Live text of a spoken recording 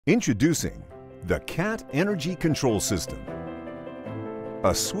Introducing the CAT Energy Control System,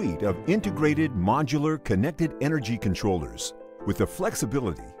 a suite of integrated modular connected energy controllers with the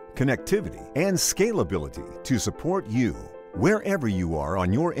flexibility, connectivity, and scalability to support you wherever you are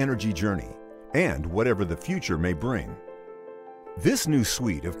on your energy journey and whatever the future may bring. This new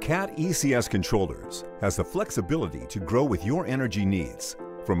suite of CAT ECS controllers has the flexibility to grow with your energy needs,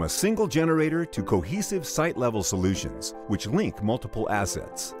 from a single generator to cohesive site-level solutions which link multiple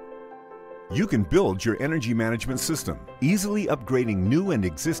assets. You can build your energy management system, easily upgrading new and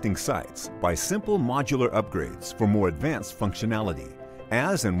existing sites by simple modular upgrades for more advanced functionality,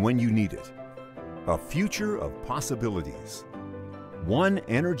 as and when you need it. A future of possibilities. One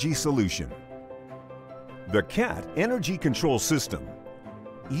energy solution. The CAT Energy Control System,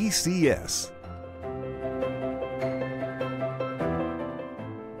 ECS.